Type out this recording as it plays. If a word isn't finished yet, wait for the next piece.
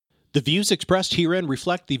The views expressed herein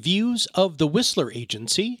reflect the views of the Whistler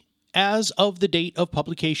Agency as of the date of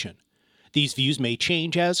publication. These views may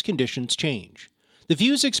change as conditions change. The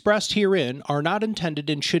views expressed herein are not intended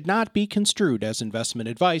and should not be construed as investment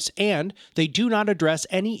advice, and they do not address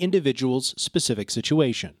any individual's specific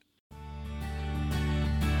situation.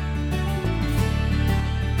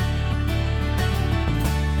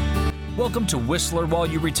 Welcome to Whistler While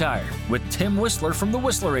You Retire with Tim Whistler from the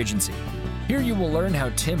Whistler Agency. Here you will learn how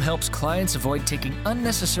Tim helps clients avoid taking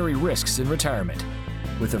unnecessary risks in retirement.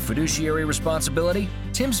 With a fiduciary responsibility,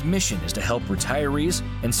 Tim's mission is to help retirees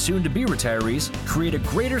and soon-to-be retirees create a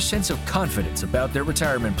greater sense of confidence about their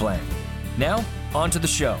retirement plan. Now, on to the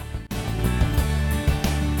show.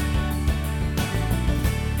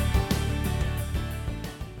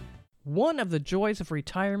 One of the joys of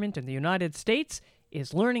retirement in the United States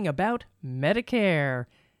is learning about Medicare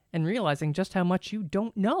and realizing just how much you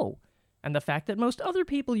don't know, and the fact that most other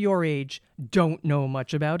people your age don't know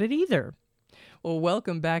much about it either. Well,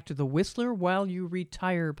 welcome back to the Whistler While You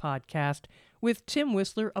Retire podcast with Tim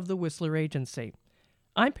Whistler of the Whistler Agency.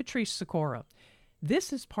 I'm Patrice Sikora.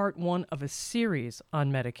 This is part one of a series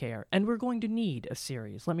on Medicare, and we're going to need a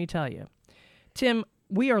series, let me tell you. Tim,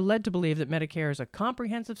 we are led to believe that Medicare is a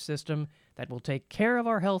comprehensive system that will take care of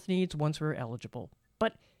our health needs once we're eligible.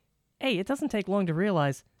 But, hey, it doesn't take long to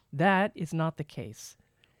realize that is not the case.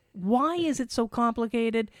 Why is it so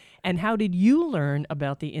complicated, and how did you learn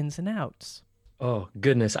about the ins and outs? Oh,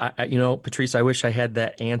 goodness. Patrice, I wish I had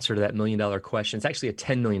that answer to that $1 million question. It's actually a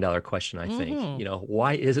 $10 million question, I think.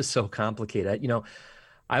 Why is it so complicated?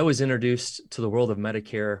 I was introduced to the world of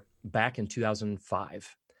Medicare back in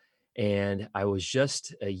 2005, and I was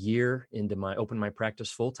just a year into opened my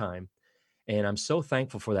practice full time. And I'm so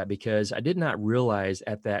thankful for that because I did not realize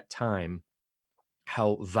at that time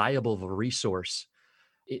how valuable of a resource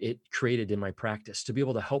it created in my practice to be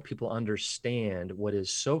able to help people understand what is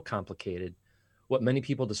so complicated, what many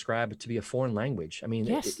people describe to be a foreign language. I mean,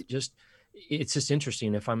 yes. It's just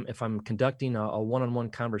interesting. If I'm conducting a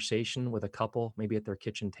one-on-one conversation with a couple, maybe at their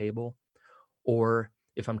kitchen table, or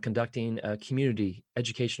if I'm conducting a community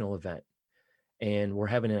educational event and we're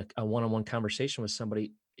having a one-on-one conversation with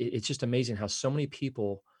somebody, it's just amazing how so many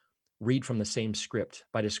people read from the same script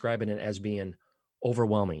by describing it as being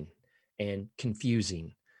overwhelming and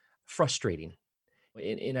confusing, frustrating.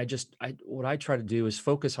 And what I try to do is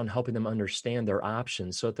focus on helping them understand their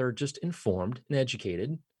options so that they're just informed and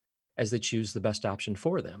educated as they choose the best option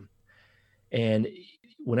for them. And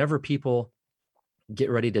whenever people get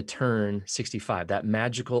ready to turn 65, that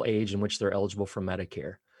magical age in which they're eligible for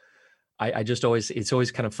Medicare, it's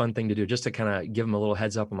always kind of fun thing to do, just to kind of give them a little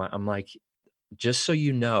heads up. I'm like, just so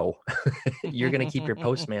you know, you're going to keep your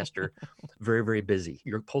postmaster very, very busy.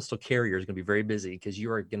 Your postal carrier is going to be very busy because you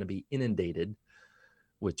are going to be inundated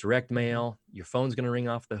with direct mail. Your phone's going to ring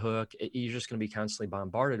off the hook. You're just going to be constantly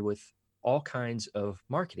bombarded with all kinds of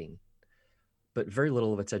marketing, but very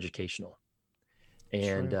little of it's educational.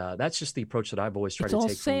 And that's just the approach that I've always tried to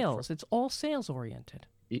take. It's all sales. It's all sales oriented.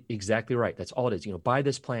 Exactly right. That's all it is. Buy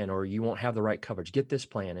this plan or you won't have the right coverage. Get this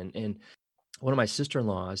plan. And one of my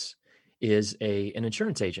sister-in-laws is an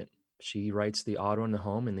insurance agent. She writes the auto and the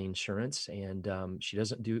home and the insurance, and she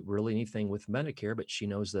doesn't do really anything with Medicare, but she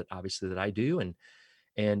knows that obviously that I do.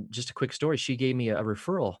 And just a quick story, she gave me a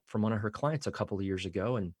referral from one of her clients a couple of years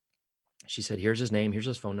ago, and she said, "Here's his name, here's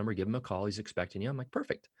his phone number, give him a call. He's expecting you." I'm like,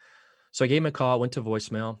 perfect. So I gave him a call, went to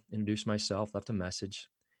voicemail, introduced myself, left a message,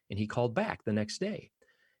 and he called back the next day.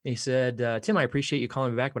 And he said, "Tim, I appreciate you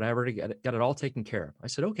calling me back, but I already got it all taken care of." I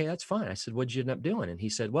said, "Okay, that's fine." I said, "What'd you end up doing?" And he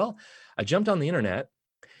said, "Well, I jumped on the internet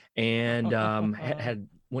and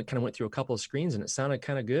went through a couple of screens, and it sounded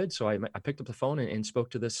kind of good. So I picked up the phone and spoke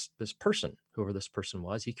to this person, whoever this person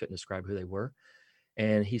was. He couldn't describe who they were.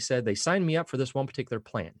 And he said, they signed me up for this one particular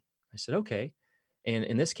plan." I said, "Okay." And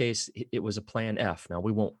in this case, it was a plan F. Now,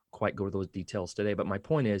 we won't quite go to those details today, but my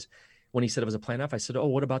point is, when he said it was a plan F, I said, "Oh,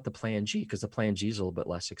 what about the plan G? Because the plan G is a little bit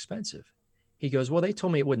less expensive." He goes, "Well, they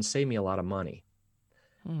told me it wouldn't save me a lot of money."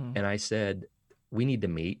 And I said, "We need to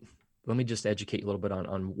meet. Let me just educate you a little bit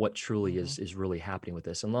on what truly is really happening with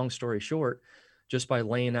this." And long story short, just by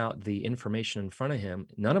laying out the information in front of him,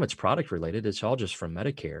 none of it's product related. It's all just from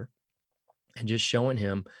Medicare, and just showing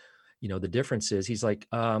him, the difference is, he's like,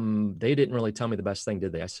 "They didn't really tell me the best thing,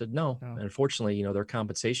 did they?" I said, "No. And unfortunately, their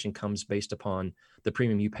compensation comes based upon the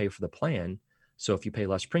premium you pay for the plan. So if you pay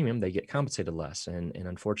less premium, they get compensated less. And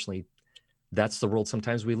unfortunately, that's the world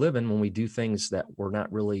sometimes we live in when we do things that we're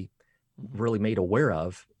not really made aware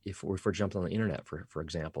of if we're jumping on the internet, for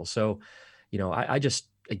example. So, I just,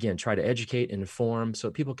 again, try to educate and inform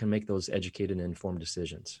so people can make those educated and informed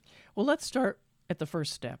decisions. Well, let's start at the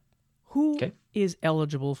first step. Who Okay. is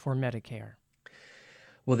eligible for Medicare?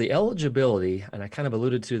 Well, the eligibility, and I kind of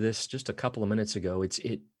alluded to this just a couple of minutes ago,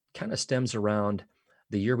 it kind of stems around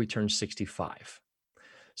the year we turn 65.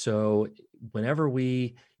 So whenever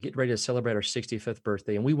we get ready to celebrate our 65th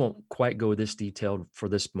birthday, and we won't quite go this detailed for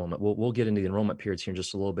this moment, we'll get into the enrollment periods here in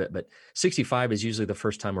just a little bit, but 65 is usually the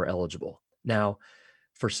first time we're eligible. Now,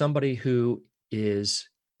 for somebody who is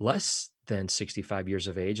less than 65 years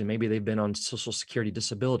of age, and maybe they've been on Social Security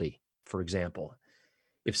disability, for example,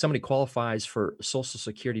 if somebody qualifies for Social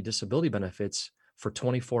Security disability benefits for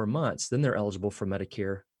 24 months, then they're eligible for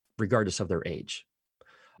Medicare regardless of their age.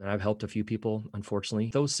 And I've helped a few people, unfortunately,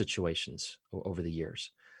 those situations over the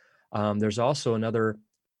years. There's also another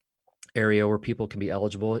area where people can be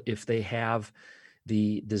eligible if they have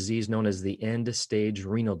the disease known as the end stage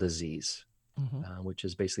renal disease, which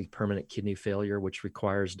is basically permanent kidney failure, which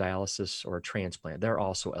requires dialysis or a transplant. They're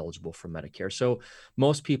also eligible for Medicare. So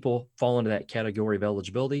most people fall into that category of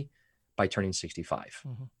eligibility by turning 65.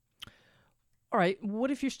 All right. What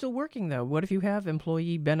if you're still working, though? What if you have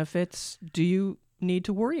employee benefits? Do you need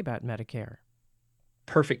to worry about Medicare?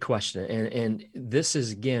 Perfect question. And this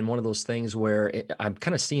is, again, one of those things where I'm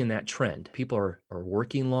kind of seeing that trend. People are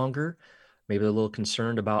working longer. Maybe they're a little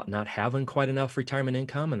concerned about not having quite enough retirement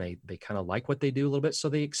income, and they kind of like what they do a little bit. So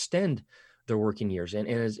they extend their working years.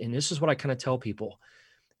 And this is what I kind of tell people.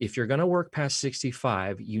 If you're going to work past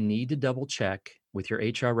 65, you need to double check with your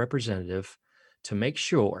HR representative to make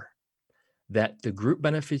sure that the group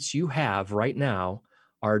benefits you have right now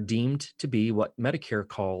are deemed to be what Medicare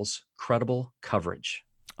calls credible coverage.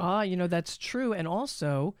 That's true. And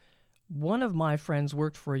also, one of my friends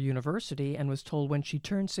worked for a university and was told when she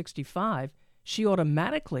turned 65, she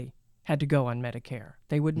automatically had to go on Medicare.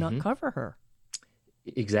 They would not cover her.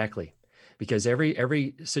 Exactly. Because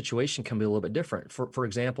every situation can be a little bit different. For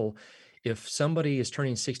example, if somebody is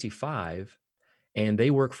turning 65 and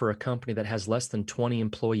they work for a company that has less than 20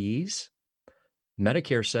 employees,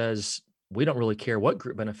 Medicare says, we don't really care what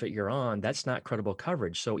group benefit you're on. That's not credible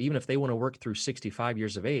coverage. So even if they want to work through 65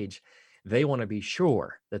 years of age, they want to be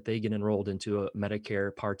sure that they get enrolled into a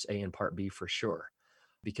Medicare Parts A and Part B for sure.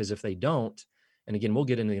 Because if they don't, and again, we'll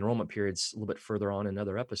get into the enrollment periods a little bit further on in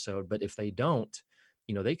another episode, but if they don't,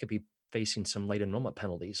 they could be facing some late enrollment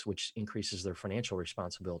penalties, which increases their financial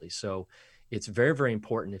responsibility. So it's very, very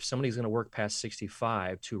important if somebody's going to work past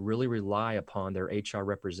 65 to really rely upon their HR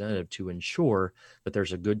representative to ensure that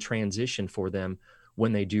there's a good transition for them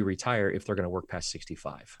when they do retire if they're going to work past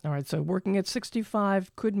 65. All right. So working at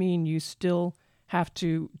 65 could mean you still have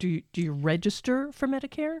to, do you register for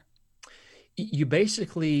Medicare? You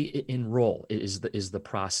basically enroll is the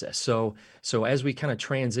process. So as we kind of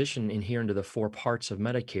transition in here into the four parts of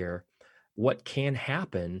Medicare, what can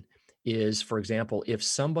happen is, for example, if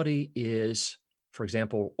somebody is, for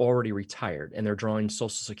example, already retired and they're drawing Social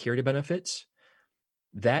Security benefits,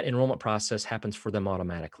 that enrollment process happens for them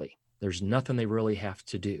automatically. There's nothing they really have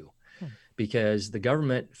to do because the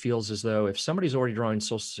government feels as though if somebody's already drawing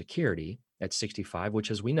Social Security at 65, which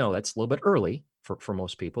as we know, that's a little bit early for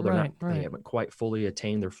most people. They haven't quite fully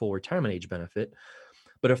attained their full retirement age benefit.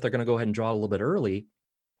 But if they're going to go ahead and draw a little bit early,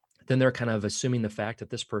 then they're kind of assuming the fact that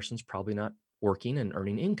this person's probably not working and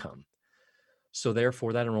earning income. So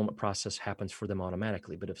therefore, that enrollment process happens for them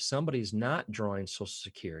automatically. But if somebody's not drawing Social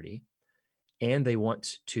Security and they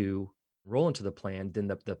want to roll into the plan, then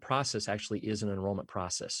the process actually is an enrollment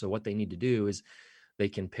process. So what they need to do is they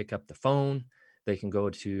can pick up the phone, they can go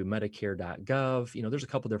to Medicare.gov. There's a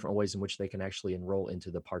couple different ways in which they can actually enroll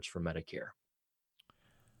into the parts for Medicare.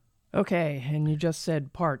 Okay, and you just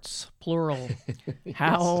said parts, plural.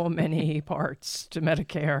 How many parts to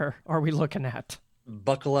Medicare are we looking at?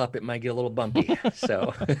 Buckle up, it might get a little bumpy.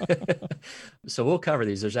 So we'll cover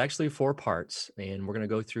these. There's actually 4 parts, and we're going to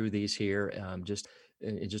go through these here just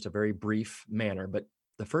in just a very brief manner. But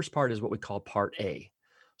the first part is what we call Part A.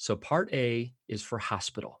 So Part A is for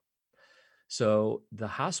hospital. So the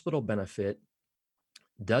hospital benefit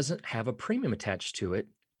doesn't have a premium attached to it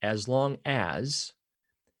as long as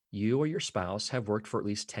you or your spouse have worked for at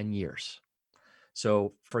least 10 years.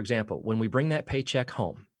 So, for example, when we bring that paycheck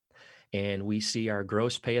home and we see our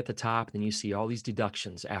gross pay at the top, then you see all these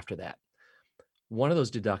deductions after that. One of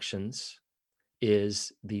those deductions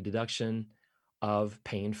is the deduction of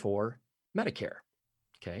paying for Medicare.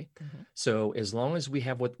 Okay. So as long as we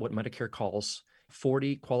have what Medicare calls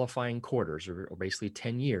 40 qualifying quarters, or basically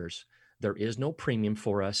 10 years, there is no premium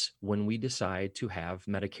for us when we decide to have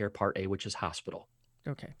Medicare Part A, which is hospital.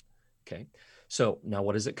 Okay. So now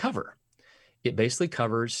what does it cover? It basically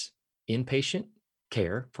covers inpatient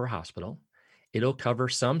care for hospital. It'll cover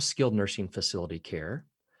some skilled nursing facility care.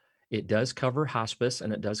 It does cover hospice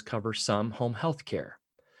and it does cover some home health care.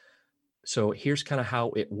 So here's kind of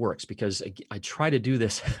how it works, because I try to do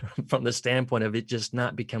this from the standpoint of it just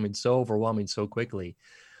not becoming so overwhelming so quickly.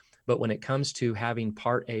 But when it comes to having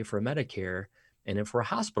Part A for Medicare, and if we're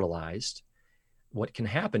hospitalized, what can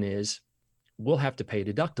happen is we'll have to pay a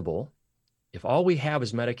deductible. If all we have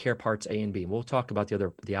is Medicare Parts A and B, we'll talk about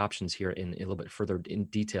the options here in a little bit further in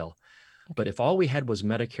detail. But if all we had was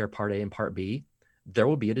Medicare Part A and Part B, there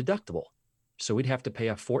will be a deductible. So we'd have to pay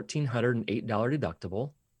a $1,408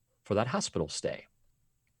 deductible for that hospital stay.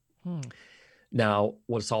 Now,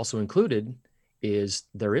 what's also included is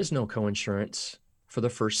there is no coinsurance for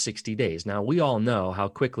the first 60 days. Now, we all know how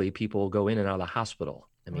quickly people go in and out of the hospital.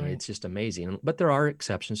 I mean, It's just amazing. But there are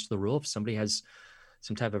exceptions to the rule. If somebody has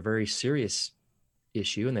some type of very serious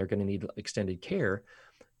issue and they're going to need extended care,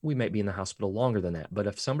 we might be in the hospital longer than that. But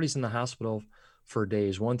if somebody's in the hospital for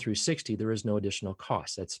days 1 through 60, there is no additional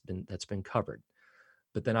cost. That's been covered.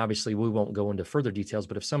 But then obviously we won't go into further details,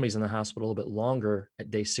 but if somebody's in the hospital a little bit longer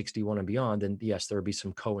at day 61 and beyond, then yes, there would be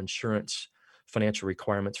some co-insurance financial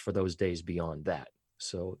requirements for those days beyond that.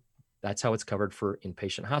 So that's how it's covered for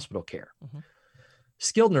inpatient hospital care.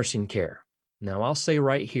 Skilled nursing care. Now I'll say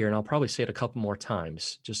right here, and I'll probably say it a couple more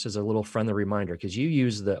times, just as a little friendly reminder, because you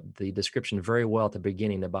use the description very well at the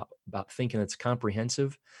beginning about thinking it's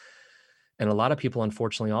comprehensive. And a lot of people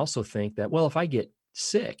unfortunately also think that, well, if I get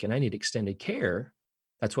sick and I need extended care,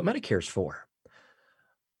 that's what Medicare is for.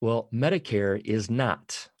 Well, Medicare is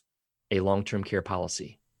not a long-term care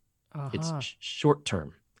policy. It's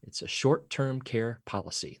short-term. It's a short-term care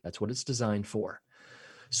policy. That's what it's designed for.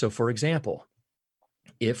 So for example,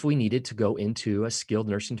 if we needed to go into a skilled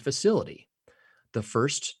nursing facility, the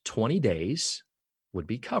first 20 days would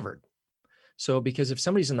be covered. So because if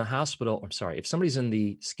somebody's in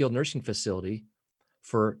the skilled nursing facility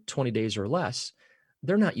for 20 days or less,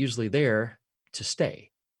 they're not usually there to stay.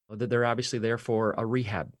 They're obviously there for a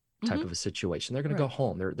rehab type of a situation. They're going to go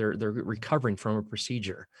home. They're recovering from a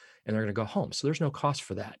procedure and they're going to go home. So there's no cost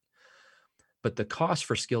for that. But the cost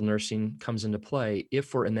for skilled nursing comes into play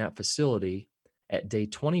if we're in that facility at day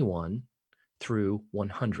 21 through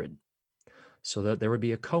 100. So that there would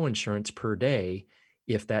be a co-insurance per day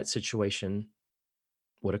if that situation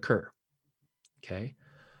would occur. Okay.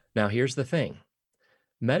 Now here's the thing.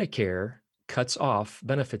 Medicare cuts off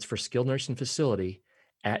benefits for skilled nursing facility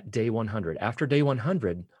at day 100. After day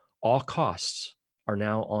 100, all costs are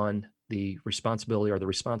now on the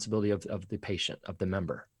responsibility of the patient, of the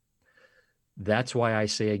member. That's why I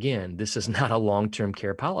say again, this is not a long-term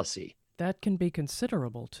care policy. That can be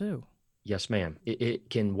considerable too. Yes, ma'am.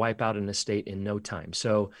 It can wipe out an estate in no time.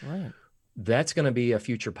 So that's going to be a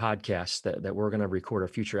future podcast that we're going to record, a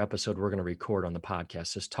future episode we're going to record on the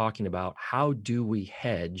podcast, is talking about how do we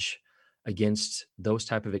hedge against those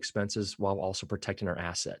type of expenses while also protecting our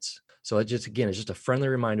assets. So it's just a friendly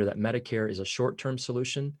reminder that Medicare is a short-term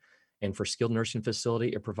solution, and for skilled nursing facility,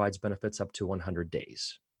 it provides benefits up to 100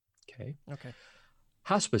 days. Okay.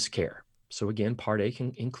 Hospice care. So again, Part A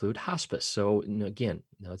can include hospice. So again,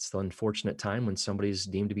 it's the unfortunate time when somebody's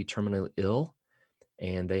deemed to be terminally ill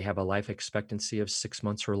and they have a life expectancy of 6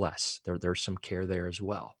 months or less. There's some care there as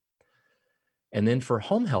well. And then for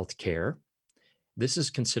home health care, this is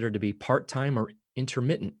considered to be part-time or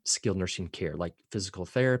intermittent skilled nursing care, like physical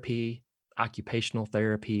therapy, occupational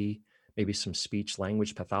therapy, maybe some speech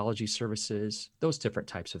language pathology services, those different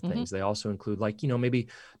types of things. They also include maybe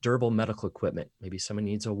durable medical equipment. Maybe someone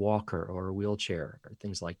needs a walker or a wheelchair or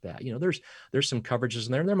things like that. There's some coverages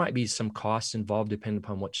in there. There might be some costs involved depending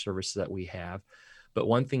upon what services that we have. But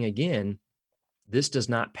one thing, again, this does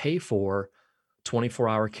not pay for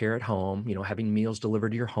 24-hour care at home, having meals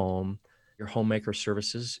delivered to your home, your homemaker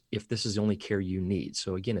services, if this is the only care you need.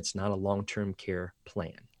 So again, it's not a long-term care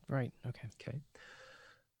plan. Right. Okay.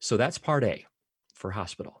 So that's Part A for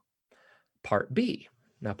hospital. Part B.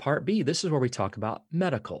 Now, Part B, this is where we talk about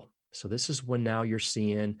medical. So this is when now you're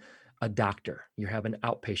seeing a doctor, you're having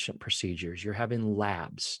outpatient procedures, you're having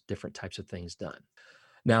labs, different types of things done.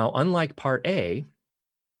 Now, unlike Part A,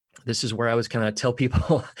 this is where I was kind of tell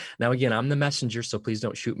people, now again, I'm the messenger, so please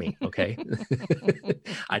don't shoot me, okay?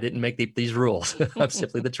 I didn't make these rules. I'm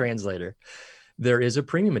simply the translator. There is a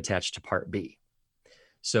premium attached to Part B.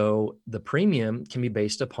 So the premium can be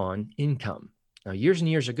based upon income. Now, years and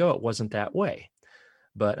years ago, it wasn't that way.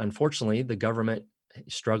 But unfortunately, the government,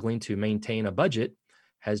 struggling to maintain a budget,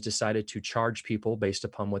 has decided to charge people based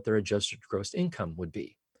upon what their adjusted gross income would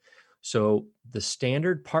be. So the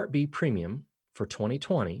standard Part B premium for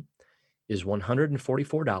 2020 is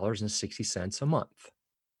 $144.60 a month.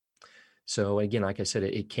 So again, like I said,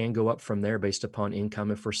 it can go up from there based upon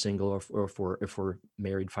income if we're single or if we're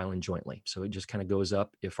married filing jointly. So it just kind of goes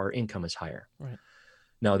up if our income is higher. Right.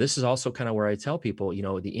 Now, this is also kind of where I tell people,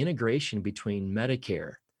 the integration between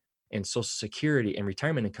Medicare and Social Security and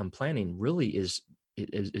retirement income planning really is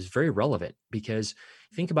very relevant, because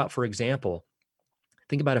think about, for example,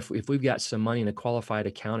 if we've got some money in a qualified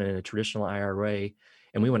account in a traditional IRA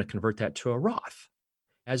and we want to convert that to a Roth.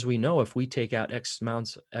 As we know, if we take out X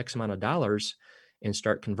amount of dollars and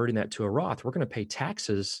start converting that to a Roth, we're going to pay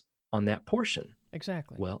taxes on that portion.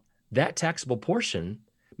 Exactly. Well, that taxable portion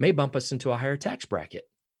may bump us into a higher tax bracket.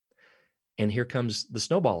 And here comes the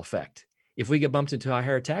snowball effect. If we get bumped into a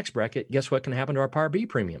higher tax bracket, guess what can happen to our Part B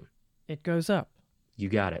premium? It goes up. You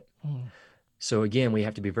got it. So again, we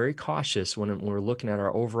have to be very cautious when we're looking at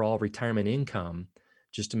our overall retirement income,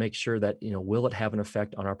 just to make sure that, will it have an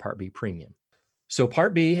effect on our Part B premium? So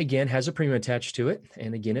Part B, again, has a premium attached to it.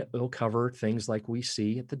 And again, it will cover things like we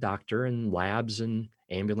see at the doctor and labs and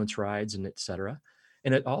ambulance rides and et cetera.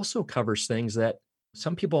 And it also covers things that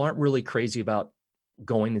some people aren't really crazy about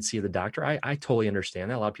going and see the doctor. I totally understand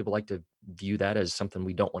that. A lot of people like to view that as something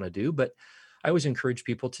we don't want to do, but I always encourage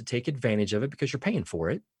people to take advantage of it because you're paying for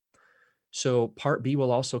it. So Part B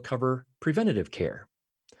will also cover preventative care.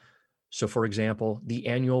 So for example, the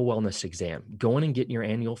annual wellness exam, going and getting your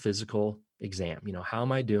annual physical exam. How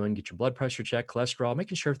am I doing? Get your blood pressure checked, cholesterol,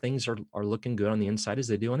 making sure things are looking good on the inside as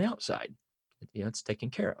they do on the outside. It's taken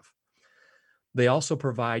care of. They also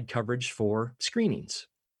provide coverage for screenings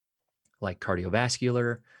like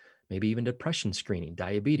cardiovascular, maybe even depression screening,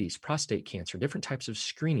 diabetes, prostate cancer, different types of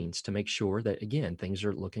screenings to make sure that, again, things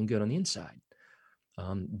are looking good on the inside.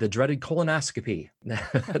 The dreaded colonoscopy.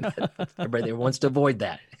 Everybody wants to avoid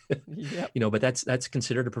that. Yep. But that's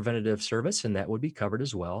considered a preventative service, and that would be covered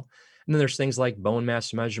as well. And then there's things like bone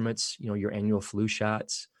mass measurements, your annual flu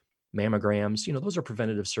shots, mammograms, those are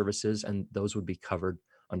preventative services, and those would be covered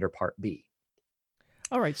under Part B.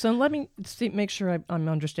 All right, so let me make sure I'm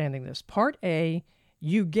understanding this. Part A,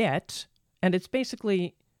 you get, and it's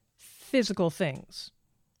basically physical things.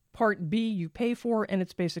 Part B, you pay for, and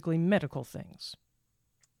it's basically medical things.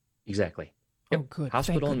 Exactly. Yep. Oh, good.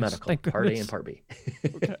 Hospital and medical, Part A and Part B.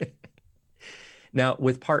 Okay. Now,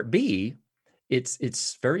 with Part B,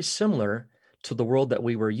 it's very similar to the world that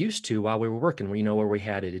we were used to while we were working. Where we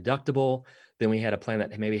had a deductible, then we had a plan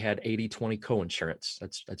that maybe had 80-20 coinsurance.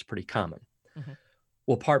 That's pretty common. Mm-hmm.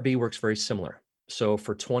 Well, Part B works very similar. So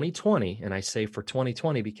for 2020, and I say for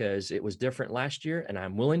 2020 because it was different last year, and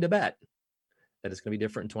I'm willing to bet that it's going to be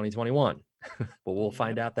different in 2021. But we'll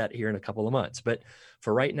find out that here in a couple of months. But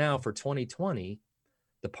for right now, for 2020,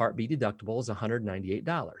 the Part B deductible is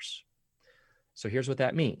 $198. So here's what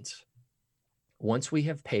that means. Once we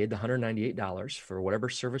have paid the $198 for whatever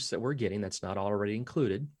service that we're getting that's not already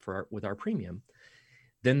included with our premium,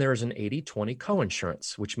 then there's an 80-20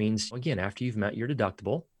 coinsurance, which means, again, after you've met your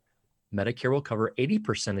deductible, Medicare will cover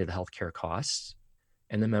 80% of the healthcare costs,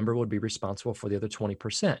 and the member would be responsible for the other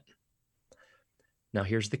 20%. Now,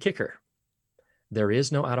 here's the kicker. There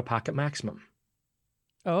is no out-of-pocket maximum.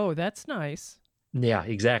 Oh, that's nice. Yeah,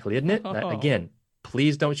 exactly, isn't it? Again,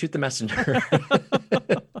 please don't shoot the messenger.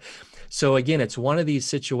 So again, it's one of these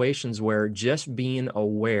situations where just being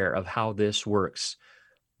aware of how this works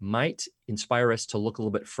might inspire us to look a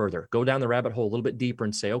little bit further, go down the rabbit hole a little bit deeper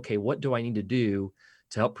and say, okay, what do I need to do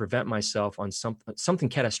to help prevent myself on something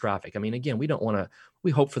catastrophic? I mean, again,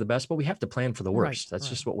 we hope for the best, but we have to plan for the worst. That's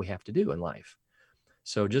just what we have to do in life.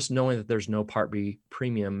 So just knowing that there's no Part B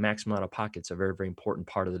premium maximum out of pocket is a very, very important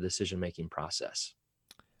part of the decision-making process.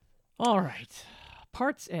 All right.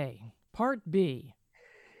 Parts A. Part B.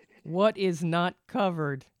 What is not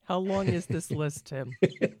covered? How long is this list, Tim?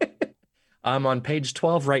 I'm on page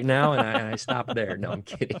 12 right now, and I stopped there. No, I'm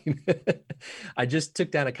kidding. I just took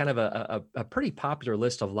down a kind of a pretty popular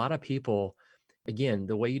list of a lot of people. Again,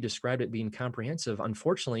 the way you described it being comprehensive,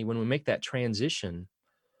 unfortunately, when we make that transition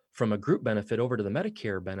from a group benefit over to the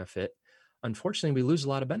Medicare benefit, unfortunately, we lose a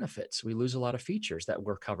lot of benefits. We lose a lot of features that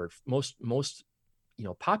were covered. Most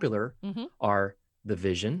popular are the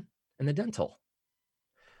vision and the dental.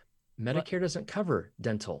 Medicare doesn't cover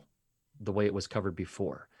dental the way it was covered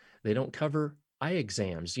before. They don't cover eye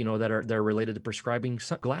exams, they're related to prescribing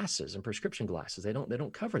glasses and prescription glasses. They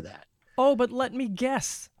don't cover that. Oh, but let me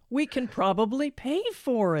guess. We can probably pay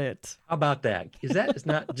for it. How about that? It's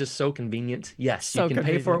not just so convenient? Yes, so you can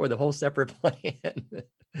pay for it with a whole separate plan.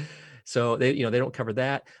 So they don't cover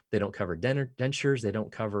that. They don't cover dentures. They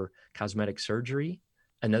don't cover cosmetic surgery.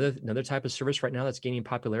 Another type of service right now that's gaining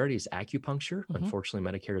popularity is acupuncture. Unfortunately,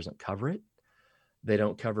 Medicare doesn't cover it. They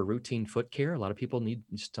don't cover routine foot care. A lot of people need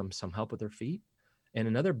some help with their feet. And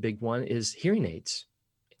another big one is hearing aids.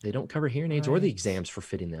 They don't cover hearing aids or the Right. exams for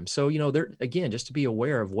fitting them. So, they're, again, just to be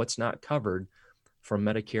aware of what's not covered for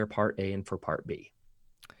Medicare Part A and for Part B.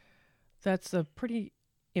 That's a pretty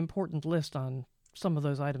important list on some of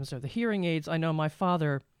those items there. The hearing aids, I know my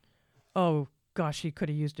father, oh gosh, he could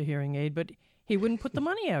have used a hearing aid, but he wouldn't put the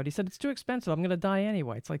money out. He said, it's too expensive. I'm going to die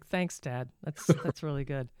anyway. It's like, thanks, Dad. That's really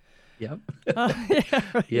good. Yep. Yeah,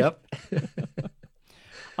 right. Yep.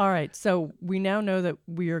 All right. So we now know that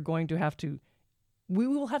we are going to we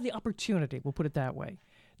will have the opportunity, we'll put it that way,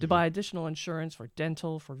 to buy additional insurance for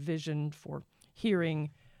dental, for vision, for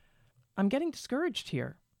hearing. I'm getting discouraged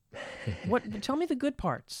here. Tell me the good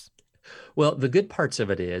parts. Well, the good parts of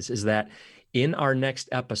it is that in our next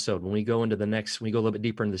episode, when we go a little bit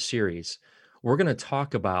deeper into the series, we're going to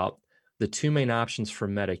talk about the two main options for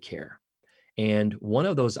Medicare. And one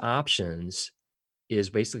of those options is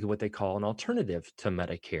basically what they call an alternative to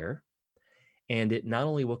Medicare. And it not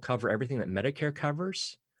only will cover everything that Medicare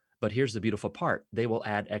covers, but here's the beautiful part. They will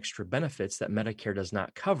add extra benefits that Medicare does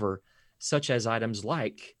not cover, such as items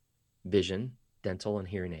like vision, dental, and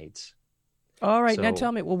hearing aids. All right. Now So-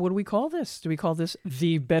 tell me, well, what do we call this? Do we call this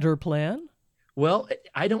the better plan? Well,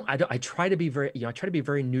 I try to be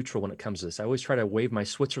very neutral when it comes to this. I always try to wave my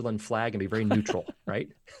Switzerland flag and be very neutral, right?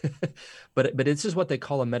 But this is what they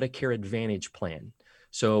call a Medicare Advantage plan.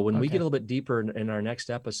 So when we Okay. get a little bit deeper in our next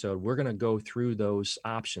episode, we're going to go through those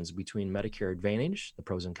options between Medicare Advantage, the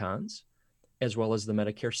pros and cons, as well as the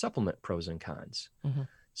Medicare Supplement pros and cons. Mhm.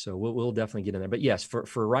 So we'll definitely get in there. But yes,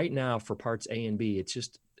 for right now, for parts A and B, it's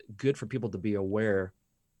just good for people to be aware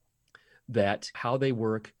that how they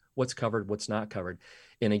work, what's covered, what's not covered.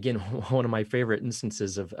 And again, one of my favorite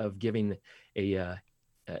instances of giving a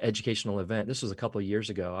educational event, this was a couple of years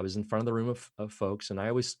ago. I was in front of the room of folks, and I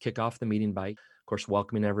always kick off the meeting by, of course,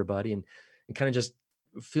 welcoming everybody and kind of just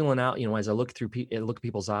feeling out, as I look at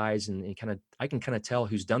people's eyes and I can kind of tell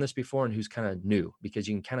who's done this before and who's kind of new, because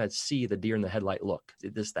you can kind of see the deer in the headlight look,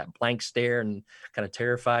 that blank stare and kind of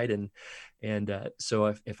terrified. And so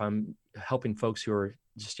if I'm helping folks who are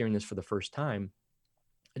just hearing this for the first time,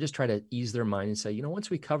 I just try to ease their mind and say, once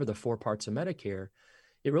we cover the 4 parts of Medicare,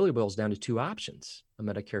 it really boils down to 2 options, a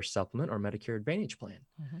Medicare Supplement or Medicare Advantage plan.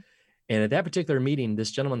 Mhm. And at that particular meeting,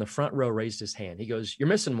 this gentleman in the front row raised his hand. He goes, "You're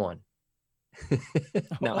missing one."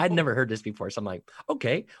 Now, I'd never heard this before. So I'm like,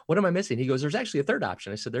 okay, what am I missing? He goes, "There's actually a 3rd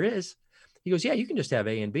option." I said, "There is." He goes, "Yeah, you can just have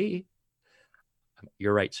A and B."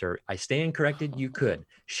 "You're right, sir. I stand corrected. You could.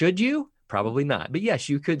 Should you? Probably not. But yes,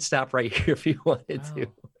 you could stop right here if you wanted to.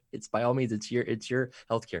 Wow. It's by all means, it's your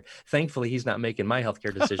healthcare." Thankfully, he's not making my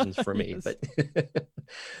healthcare decisions for me. Yes.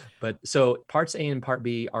 But so parts A and part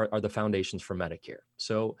B are the foundations for Medicare.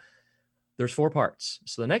 So there's 4 parts.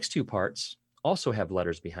 So the next 2 parts also have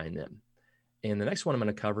letters behind them. And the next one I'm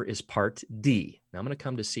going to cover is Part D. Now I'm going to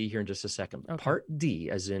come to C here in just a second. Okay. Part D,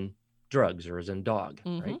 as in drugs or as in dog,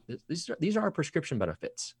 right? These are our prescription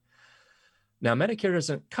benefits. Now, Medicare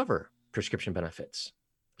doesn't cover prescription benefits.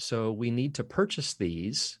 So we need to purchase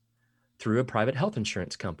these through a private health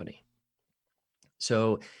insurance company.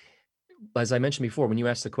 So as I mentioned before, when you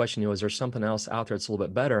asked the question, is there something else out there that's a little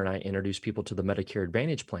bit better? And I introduce people to the Medicare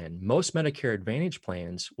Advantage plan. Most Medicare Advantage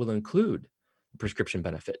plans will include prescription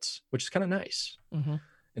benefits, which is kind of nice. Mhm.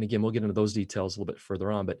 And again, we'll get into those details a little bit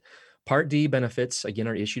further on. But Part D benefits, again,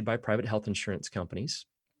 are issued by private health insurance companies.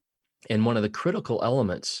 And one of the critical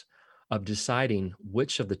elements of deciding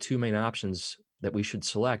which of the 2 main options that we should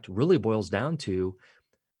select really boils down to,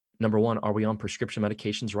 number one, are we on prescription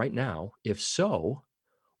medications right now? If so,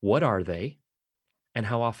 what are they? And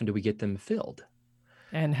how often do we get them filled?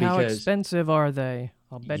 And how Because expensive are they?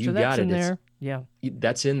 I'll bet you you that's got in it. It's- there. Yeah.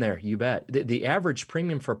 That's in there, you bet. The average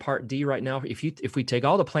premium for Part D right now, if we take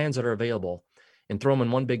all the plans that are available and throw them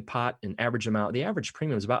in one big pot and average them out, the average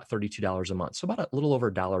premium is about $32 a month. So about a little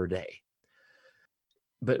over $1 a day.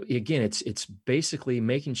 But again, it's basically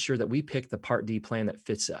making sure that we pick the Part D plan that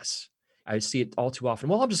fits us. I see it all too often.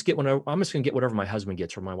 Well, I'm just going to get whatever my husband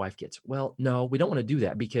gets or my wife gets. Well, no, we don't want to do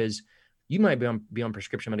that, because you might be on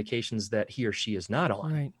prescription medications that he or she is not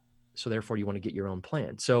on. Right. So therefore you want to get your own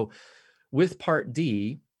plan. So with Part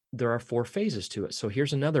D, there are 4 phases to it. So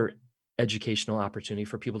here's another educational opportunity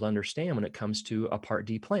for people to understand when it comes to a Part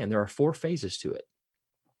D plan. There are 4 phases to it.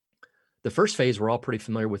 The first phase, we're all pretty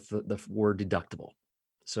familiar with the word deductible.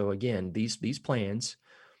 So again, these plans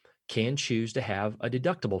can choose to have a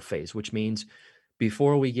deductible phase, which means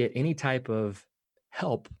before we get any type of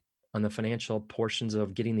help on the financial portions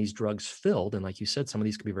of getting these drugs filled, and like you said, some of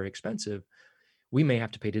these can be very expensive, we may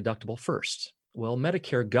have to pay deductible first. Well,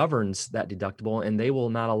 Medicare governs that deductible, and they will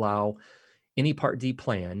not allow any Part D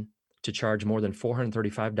plan to charge more than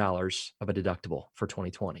 $435 of a deductible for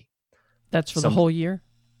 2020. That's for the whole year?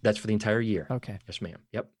 That's for the entire year. Okay. Yes, ma'am.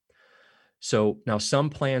 Yep. So now some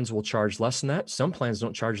plans will charge less than that. Some plans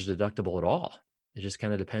don't charge a deductible at all. It just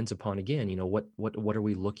kind of depends upon, again, what are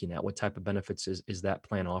we looking at? What type of benefits is that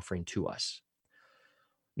plan offering to us?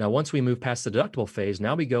 Now, once we move past the deductible phase,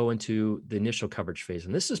 now we go into the initial coverage phase.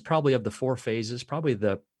 And this is probably of the 4 phases, probably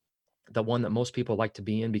the one that most people like to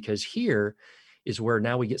be in, because here is where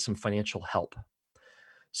now we get some financial help.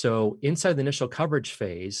 So inside the initial coverage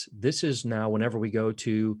phase, this is now whenever we go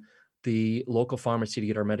to the local pharmacy to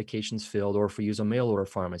get our medications filled, or if we use a mail order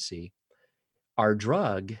pharmacy, our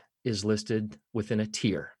drug is listed within a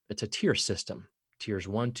tier. It's a tier system, tiers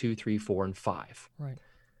 1, 2, 3, 4, and 5. Right.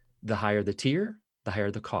 The higher the tier, the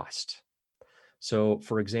higher the cost. So,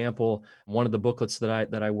 for example, one of the booklets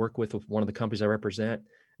that I work with one of the companies I represent,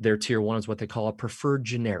 their tier 1 is what they call a preferred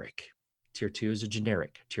generic. Tier 2 is a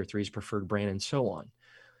generic. Tier 3 is preferred brand, and so on.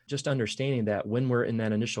 Just understanding that when we're in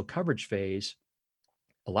that initial coverage phase,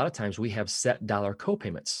 a lot of times we have set dollar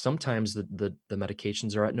copayments. Sometimes the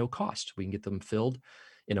medications are at no cost. We can get them filled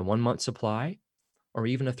in a 1-month supply or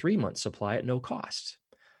even a 3-month supply at no cost.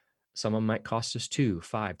 Some of them might cost us $2,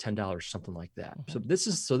 $5, $10, something like that.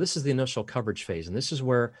 Mm-hmm. So this is the initial coverage phase. And this is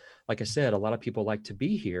where, like I said, a lot of people like to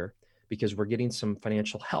be here because we're getting some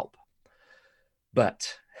financial help.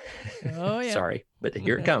 But, sorry, but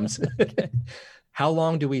here it comes. How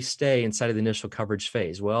long do we stay inside of the initial coverage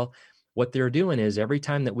phase? Well, what they're doing is every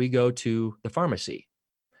time that we go to the pharmacy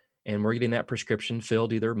and we're getting that prescription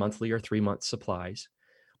filled, either monthly or 3-month supplies,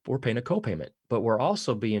 we're paying a copayment, but we're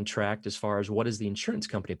also being tracked as far as what is the insurance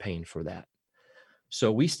company paying for that.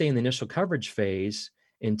 So we stay in the initial coverage phase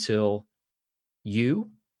until you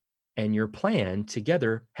and your plan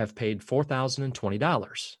together have paid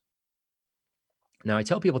 $4,020. Now, I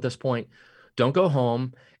tell people at this point, don't go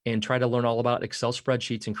home and try to learn all about Excel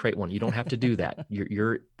spreadsheets and create one. You don't have to do that.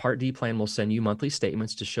 Your Part D plan will send you monthly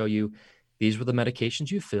statements to show you these were the medications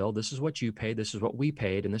you filled. This is what you paid. This is what we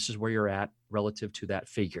paid. And this is where you're at relative to that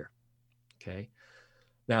figure. Okay.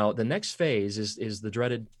 Now, the next phase is the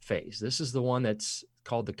dreaded phase. This is the one that's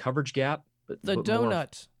called the coverage gap. The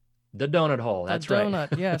donut. The donut hole. That's right.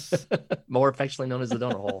 The donut, yes. More affectionately known as the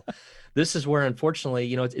donut hole. This is where,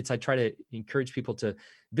 unfortunately, I try to encourage people to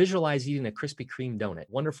visualize eating a Krispy Kreme donut,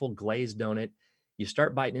 wonderful glazed donut. You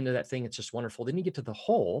start biting into that thing. It's just wonderful. Then you get to the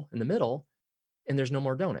hole in the middle and there's no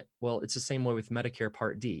more donut. Well, it's the same way with Medicare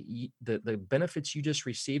Part D. The benefits you just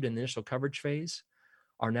received in the initial coverage phase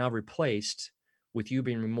are now replaced with you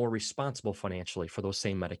being more responsible financially for those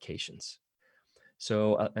same medications.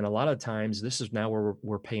 So, and a lot of times this is now where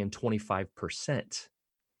we're paying 25%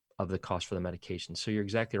 of the cost for the medication. So you're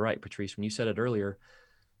exactly right, Patrice. When you said it earlier,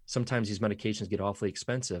 sometimes these medications get awfully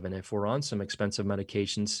expensive. And if we're on some expensive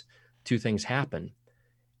medications, 2 things happen.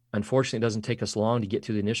 Unfortunately, it doesn't take us long to get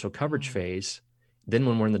to the initial coverage phase. Then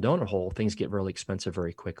when we're in the donut hole, things get really expensive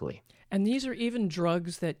very quickly. And these are even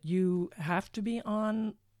drugs that you have to be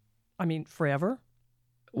on, forever?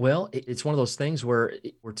 Well, it's one of those things where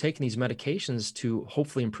we're taking these medications to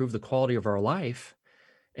hopefully improve the quality of our life.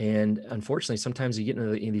 And unfortunately, sometimes you get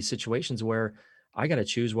in these situations where I got to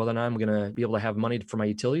choose whether or not I'm going to be able to have money for my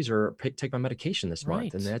utilities or take my medication this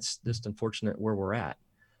month. And that's just unfortunate where we're at.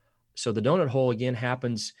 So the donut hole, again,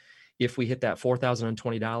 happens if we hit that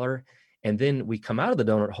 $4,020 and then we come out of the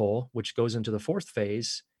donut hole, which goes into the 4th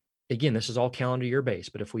phase. Again, this is all calendar year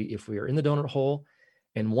based, but if we are in the donut hole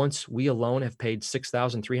and once we alone have paid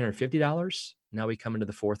 $6,350, now we come into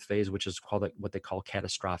the 4th phase, which is called what they call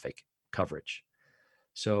catastrophic coverage.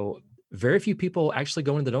 So very few people actually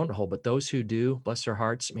go into the donut hole, but those who do, bless their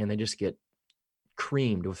hearts, man, they just get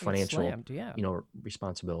creamed with financial,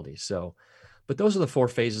 responsibilities. So, but those are the 4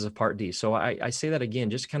 phases of Part D. So I say that again,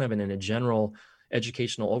 just kind of in a general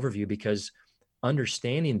educational overview, because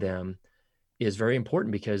understanding them is very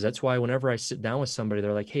important, because that's why whenever I sit down with somebody,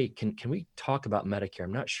 they're like, hey, can we talk about Medicare?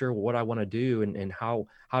 I'm not sure what I want to do and how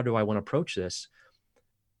do I want to approach this?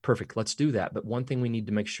 Perfect. Let's do that. But one thing we need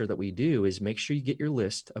to make sure that we do is make sure you get your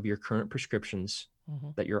list of your current prescriptions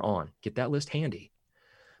that you're on. Get that list handy,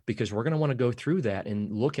 because we're going to want to go through that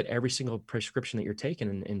and look at every single prescription that you're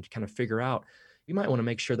taking and kind of figure out, you might want to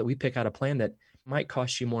make sure that we pick out a plan that might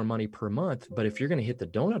cost you more money per month. But if you're going to hit the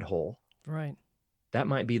donut hole, right, that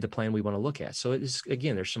might be the plan we want to look at. So it's,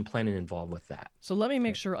 again, there's some planning involved with that. So let me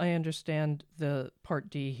make sure I understand the Part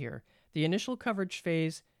D here. The initial coverage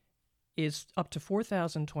phase is up to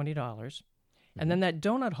 $4,020. And then that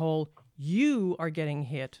donut hole, you are getting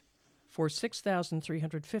hit for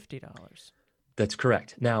 $6,350. That's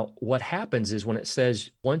correct. Now, what happens is when it says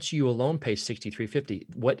once you alone pay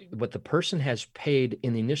 $6,350, what the person has paid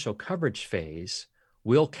in the initial coverage phase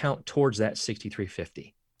will count towards that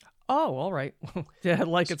 $6,350. Oh, all right. Yeah,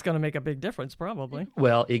 like it's going to make a big difference, probably.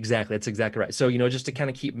 Well, exactly. That's exactly right. So, just to kind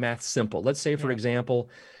of keep math simple, let's say, for example,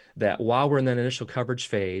 that while we're in that initial coverage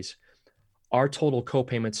phase, our total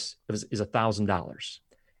co-payments is $1,000,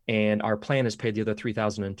 and our plan has paid the other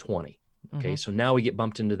 $3,020. Okay, so now we get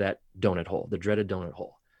bumped into that donut hole, the dreaded donut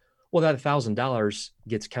hole. Well, that $1,000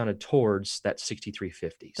 gets counted towards that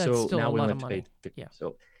 $6,350. So still now a we lot only of have to money. pay $50. Yeah.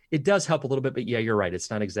 So it does help a little bit, but yeah, you're right.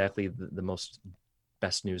 It's not exactly the most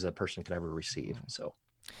best news that a person could ever receive. So,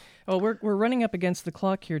 Oh, we're running up against the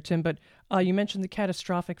clock here, Tim, but you mentioned the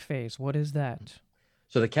catastrophic phase. What is that?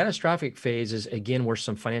 So the catastrophic phase is, again, where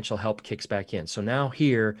some financial help kicks back in. So now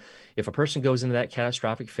here, if a person goes into that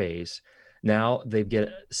catastrophic phase, now they get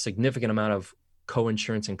a significant amount of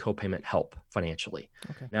co-insurance and co-payment help financially.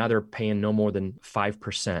 Okay. Now they're paying no more than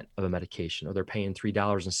 5% of a medication, or they're paying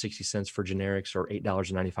 $3.60 for generics or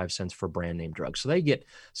 $8.95 for brand name drugs. So they get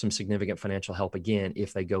some significant financial help again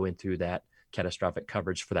if they go in through that catastrophic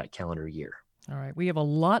coverage for that calendar year. All right. We have a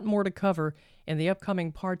lot more to cover in the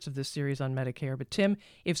upcoming parts of this series on Medicare. But Tim,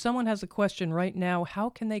 if someone has a question right now, how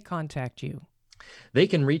can they contact you? They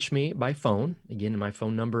can reach me by phone. Again, my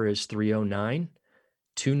phone number is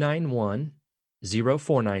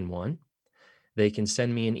 309-291-0491. They can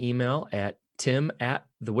send me an email at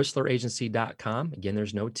tim@thewhistleragency.com. Again,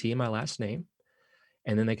 there's no T in my last name.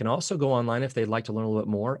 And then they can also go online if they'd like to learn a little bit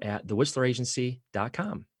more at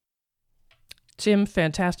thewhistleragency.com. Tim,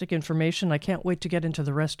 fantastic information. I can't wait to get into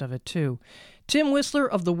the rest of it, too. Tim Whistler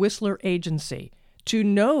of the Whistler Agency. To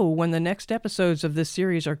know when the next episodes of this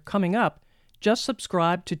series are coming up, just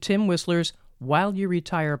subscribe to Tim Whistler's While You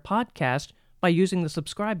Retire podcast by using the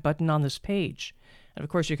subscribe button on this page. And, of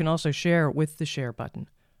course, you can also share with the share button.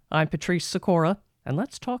 I'm Patrice Sikora, and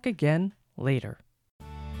let's talk again later.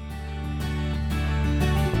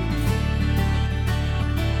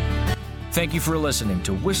 Thank you for listening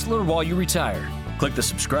to Whistler While You Retire. Click the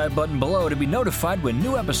subscribe button below to be notified when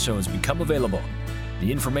new episodes become available. The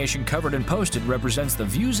information covered and posted represents the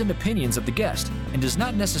views and opinions of the guest and does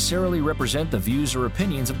not necessarily represent the views or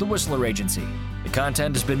opinions of the Whistler Agency. The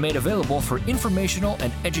content has been made available for informational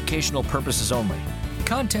and educational purposes only. The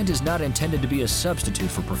content is not intended to be a substitute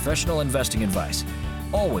for professional investing advice.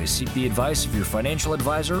 Always seek the advice of your financial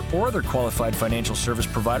advisor or other qualified financial service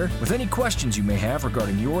provider with any questions you may have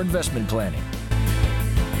regarding your investment planning.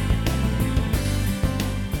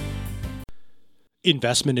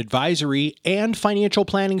 Investment advisory and financial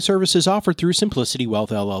planning services offered through Simplicity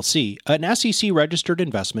Wealth LLC, an SEC-registered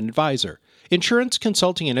investment advisor. Insurance,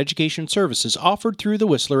 consulting, and education services offered through the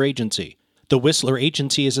Whistler Agency. The Whistler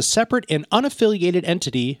Agency is a separate and unaffiliated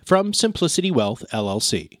entity from Simplicity Wealth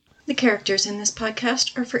LLC. The characters in this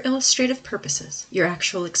podcast are for illustrative purposes. Your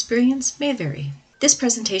actual experience may vary. This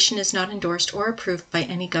presentation is not endorsed or approved by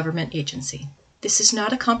any government agency. This is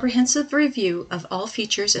not a comprehensive review of all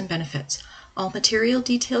features and benefits. All material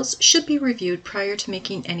details should be reviewed prior to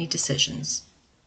making any decisions.